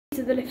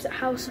to the lift at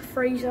House of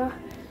Fraser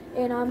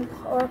in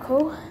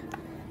Oracle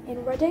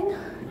in Reading.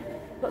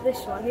 Got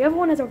this one. The other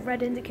one has a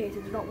red indicator,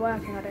 it's not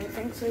working I don't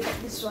think, so we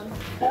got this one.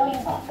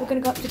 We're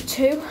going to go up to 2.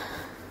 This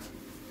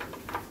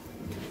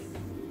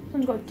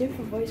one's got a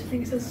different voice, I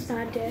think it says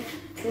stand here,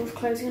 doors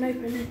closing and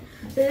opening.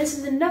 So this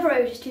is another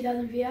Otis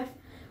 2000 VF.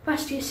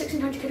 Capacity is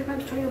 1600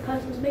 kilograms, 21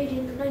 persons, made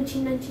in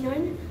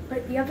 1999,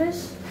 like the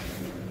others.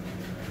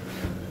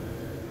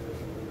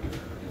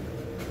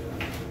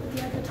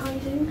 The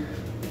advertising.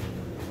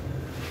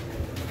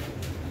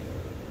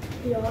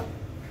 Yeah.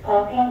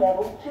 Parking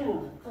level 2.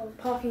 Oh,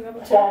 parking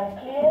level 2. Stand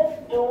clear,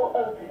 door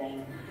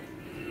opening.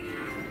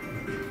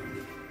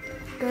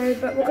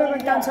 But we'll go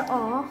back down to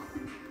R.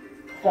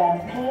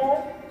 Stand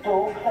clear,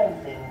 door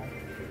closing.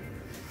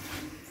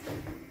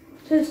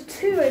 So there's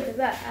 2 over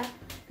there,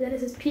 then it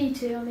says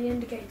P2 on the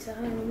indicator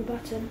and on the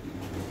button.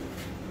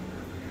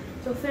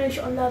 So we'll finish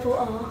on level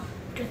R,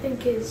 which I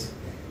think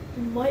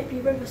might be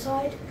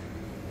Riverside.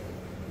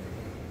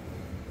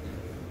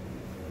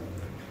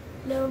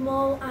 Lower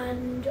Mall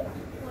and...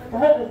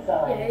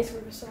 Riverside. Yeah, it is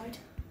Riverside.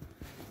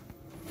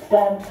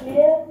 Stand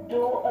clear,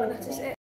 door And opening. that is it.